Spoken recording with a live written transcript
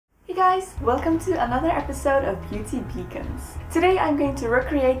guys, welcome to another episode of Beauty Beacons. Today I'm going to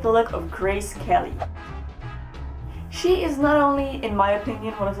recreate the look of Grace Kelly. She is not only, in my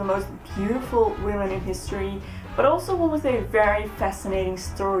opinion, one of the most beautiful women in history, but also one with a very fascinating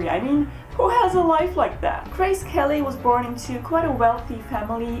story. I mean, who has a life like that? Grace Kelly was born into quite a wealthy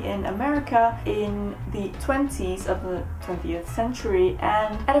family in America in the 20s of the 20th century,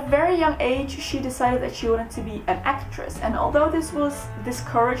 and at a very young age she decided that she wanted to be an actress. And although this was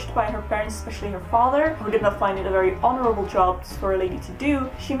discouraged by her parents, especially her father, who did not find it a very honorable job for a lady to do,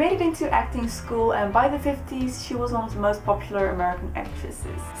 she made it into acting school, and by the 50s she was one of the most popular American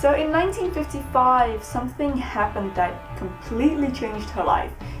actresses. So in 1955 something happened that completely changed her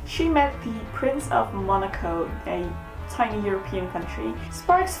life. She met the Prince of Monaco, a tiny European country.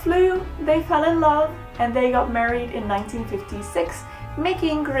 Sparks flew, they fell in love, and they got married in 1956,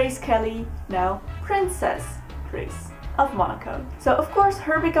 making Grace Kelly now Princess Grace of Monaco. So of course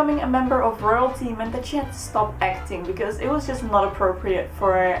her becoming a member of royalty meant that she had to stop acting, because it was just not appropriate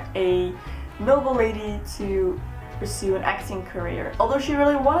for a noble lady to pursue an acting career. Although she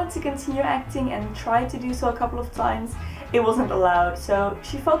really wanted to continue acting and tried to do so a couple of times, it wasn't allowed, so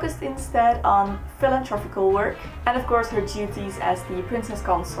she focused instead on philanthropical work and of course her duties as the princess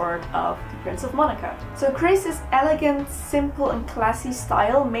consort of the Prince of Monaco. So Grace's elegant, simple and classy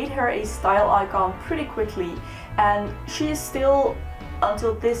style made her a style icon pretty quickly, and she is still,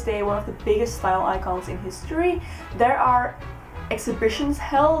 until this day, one of the biggest style icons in history. There are exhibitions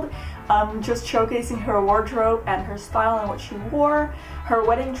held just showcasing her wardrobe and her style and what she wore. Her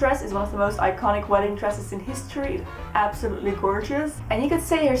wedding dress is one of the most iconic wedding dresses in history. It's absolutely gorgeous, and you could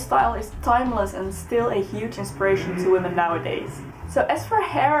say her style is timeless and still a huge inspiration to women nowadays. So as for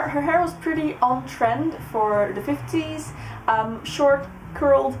hair, her hair was pretty on trend for the 50s, short,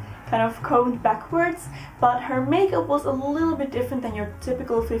 curled, kind of combed backwards, but her makeup was a little bit different than your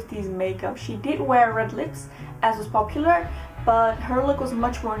typical 50s makeup. She did wear red lips, as was popular, but her look was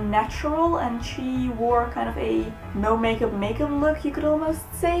much more natural, and she wore kind of a no makeup look, you could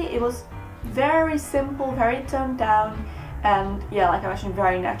almost say. It was very simple, very toned down, and yeah, like I mentioned,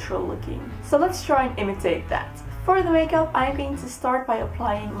 very natural looking. So let's try and imitate that. For the makeup, I'm going to start by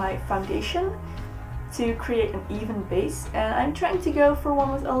applying my foundation to create an even base, and I'm trying to go for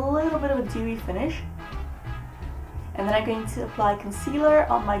one with a little bit of a dewy finish. And then I'm going to apply concealer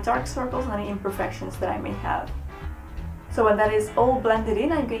on my dark circles and any imperfections that I may have. So when that is all blended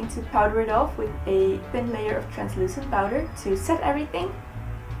in, I'm going to powder it off with a thin layer of translucent powder to set everything.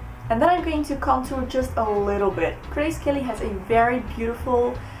 And then I'm going to contour just a little bit. Grace Kelly has a very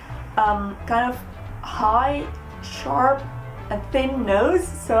beautiful, kind of high, sharp and thin nose,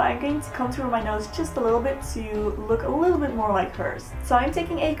 so I'm going to contour my nose just a little bit to look a little bit more like hers. So I'm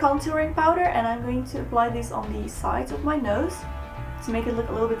taking a contouring powder and I'm going to apply this on the sides of my nose to make it look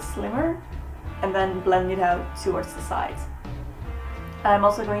a little bit slimmer, and then blend it out towards the sides. And I'm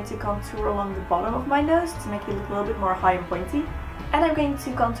also going to contour along the bottom of my nose to make it look a little bit more high and pointy. And I'm going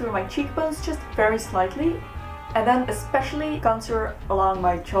to contour my cheekbones just very slightly, and then especially contour along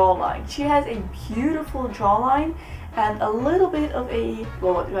my jawline. She has a beautiful jawline and a little bit of a,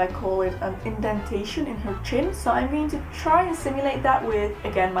 well, what do I call it, an indentation in her chin. So I'm going to try and simulate that with,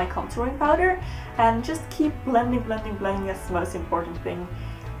 again, my contouring powder, and just keep blending. That's the most important thing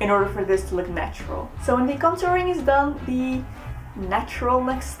in order for this to look natural. So when the contouring is done, the natural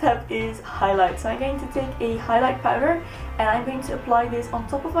next step is highlight. So I'm going to take a highlight powder and I'm going to apply this on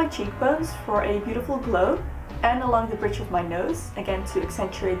top of my cheekbones for a beautiful glow, and along the bridge of my nose, again to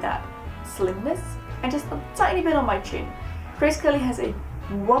accentuate that slimness, and just a tiny bit on my chin. Grace Kelly has a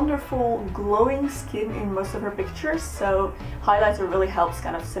wonderful glowing skin in most of her pictures, so highlighter really helps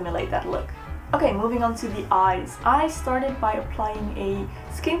kind of simulate that look. Okay, moving on to the eyes. I started by applying a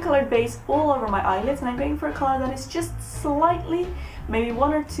skin colored base all over my eyelids, and I'm going for a color that is just slightly, maybe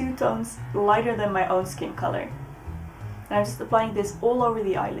 1 or 2 tones lighter than my own skin color. And I'm just applying this all over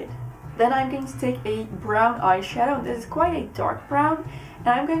the eyelid. Then I'm going to take a brown eyeshadow, and this is quite a dark brown, and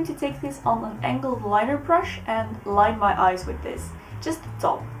I'm going to take this on an angled liner brush and line my eyes with this, just the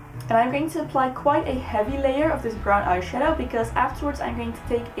top. And I'm going to apply quite a heavy layer of this brown eyeshadow, because afterwards I'm going to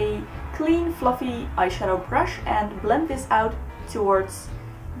take a clean, fluffy eyeshadow brush and blend this out towards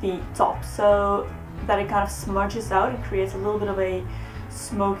the top, so that it kind of smudges out and creates a little bit of a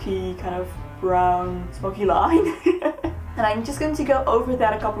smoky, kind of brown, smoky line. And I'm just going to go over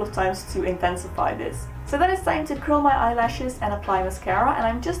that a couple of times to intensify this. So then it's time to curl my eyelashes and apply mascara, and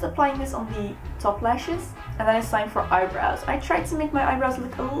I'm just applying this on the top lashes. And then it's time for eyebrows. I tried to make my eyebrows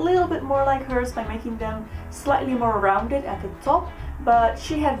look a little bit more like hers by making them slightly more rounded at the top, but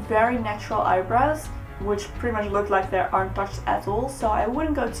she had very natural eyebrows, which pretty much look like they aren't touched at all, so I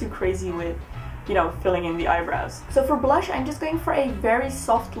wouldn't go too crazy with, you know, filling in the eyebrows. So for blush, I'm just going for a very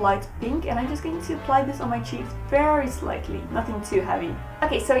soft light pink, and I'm just going to apply this on my cheeks very slightly, nothing too heavy.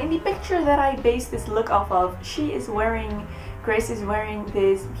 Okay, so in the picture that I based this look off of, Grace is wearing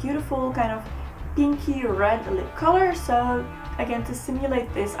this beautiful kind of pinky red lip color. So again, to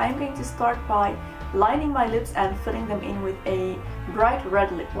simulate this, I'm going to start by lining my lips and filling them in with a bright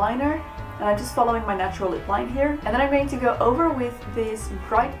red lip liner. And I'm just following my natural lip line here. And then I'm going to go over with this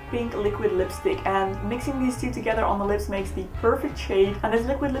bright pink liquid lipstick, and mixing these two together on the lips makes the perfect shade. And this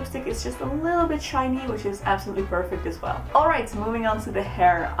liquid lipstick is just a little bit shiny, which is absolutely perfect as well. Alright, moving on to the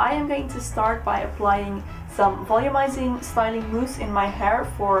hair. I am going to start by applying some volumizing styling mousse in my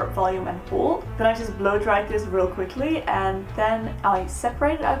hair for volume and hold. Then I just blow dried this real quickly, and then I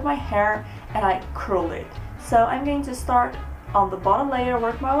separated out my hair and I curled it. So I'm going to start on the bottom layer,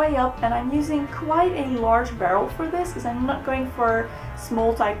 work my way up, and I'm using quite a large barrel for this because I'm not going for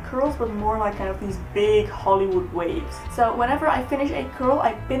small type curls, but more like kind of these big Hollywood waves. So whenever I finish a curl,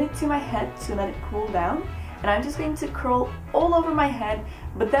 I pin it to my head to let it cool down, and I'm just going to curl all over my head.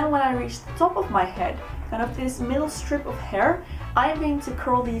 But then when I reach the top of my head, kind of this middle strip of hair, I'm going to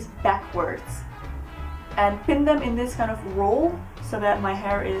curl these backwards and pin them in this kind of roll so that my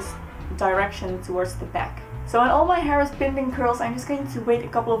hair is direction towards the back. So when all my hair is pinned in curls, I'm just going to wait a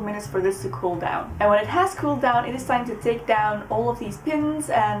couple of minutes for this to cool down. And when it has cooled down, it is time to take down all of these pins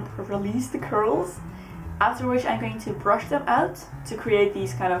and release the curls. After which I'm going to brush them out to create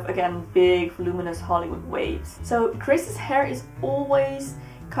these kind of, again, big voluminous Hollywood waves. So Grace's hair is always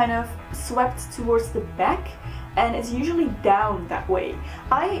kind of swept towards the back, and it's usually down that way.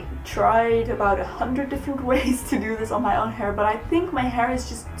 I tried about 100 different ways to do this on my own hair, but I think my hair is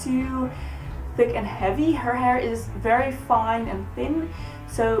just too thick and heavy. Her hair is very fine and thin,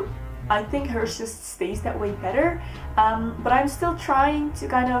 so I think hers just stays that way better. But I'm still trying to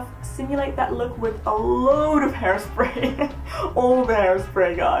kind of simulate that look with a load of hairspray. All the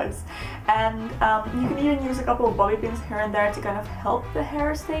hairspray, guys. And you can even use a couple of bobby pins here and there to kind of help the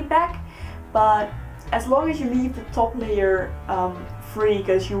hair stay back. But as long as you leave the top layer free,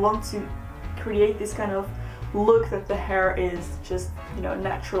 because you want to create this kind of look that the hair is just, you know,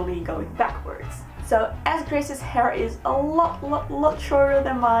 naturally going backwards. So as Grace's hair is a lot shorter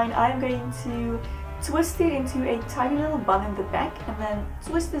than mine, I'm going to twist it into a tiny little bun in the back, and then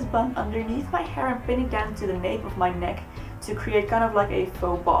twist this bun underneath my hair and pin it down to the nape of my neck to create kind of like a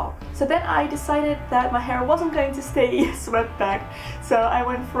faux bob. So then I decided that my hair wasn't going to stay swept back, so I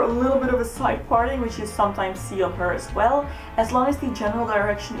went for a little bit of a side parting, which you sometimes see on her as well. As long as the general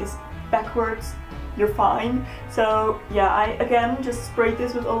direction is backwards, you're fine. So yeah, I again just sprayed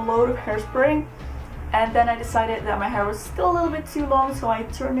this with a load of hairspray, and then I decided that my hair was still a little bit too long, so I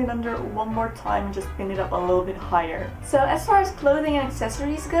turned it under one more time and just pinned it up a little bit higher. So as far as clothing and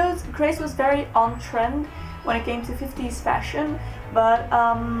accessories goes, Grace was very on trend when it came to 50s fashion, but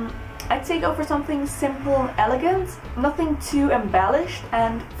I'd say go for something simple and elegant, nothing too embellished.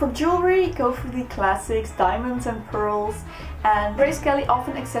 And for jewelry, go for the classics, diamonds and pearls. And Grace Kelly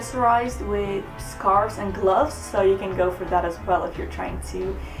often accessorized with scarves and gloves, so you can go for that as well if you're trying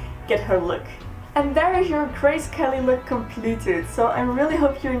to get her look. And there is your Grace Kelly look completed. So I really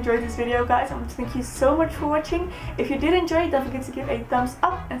hope you enjoyed this video, guys. I want to thank you so much for watching. If you did enjoy it, don't forget to give a thumbs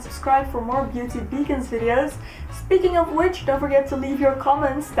up and subscribe for more Beauty Beacons videos. Speaking of which, don't forget to leave your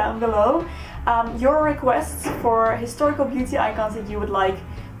comments down below. Your requests for historical beauty icons that you would like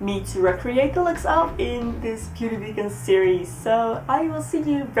me to recreate the looks of in this Beauty Beacons series. So I will see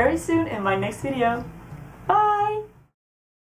you very soon in my next video. Bye!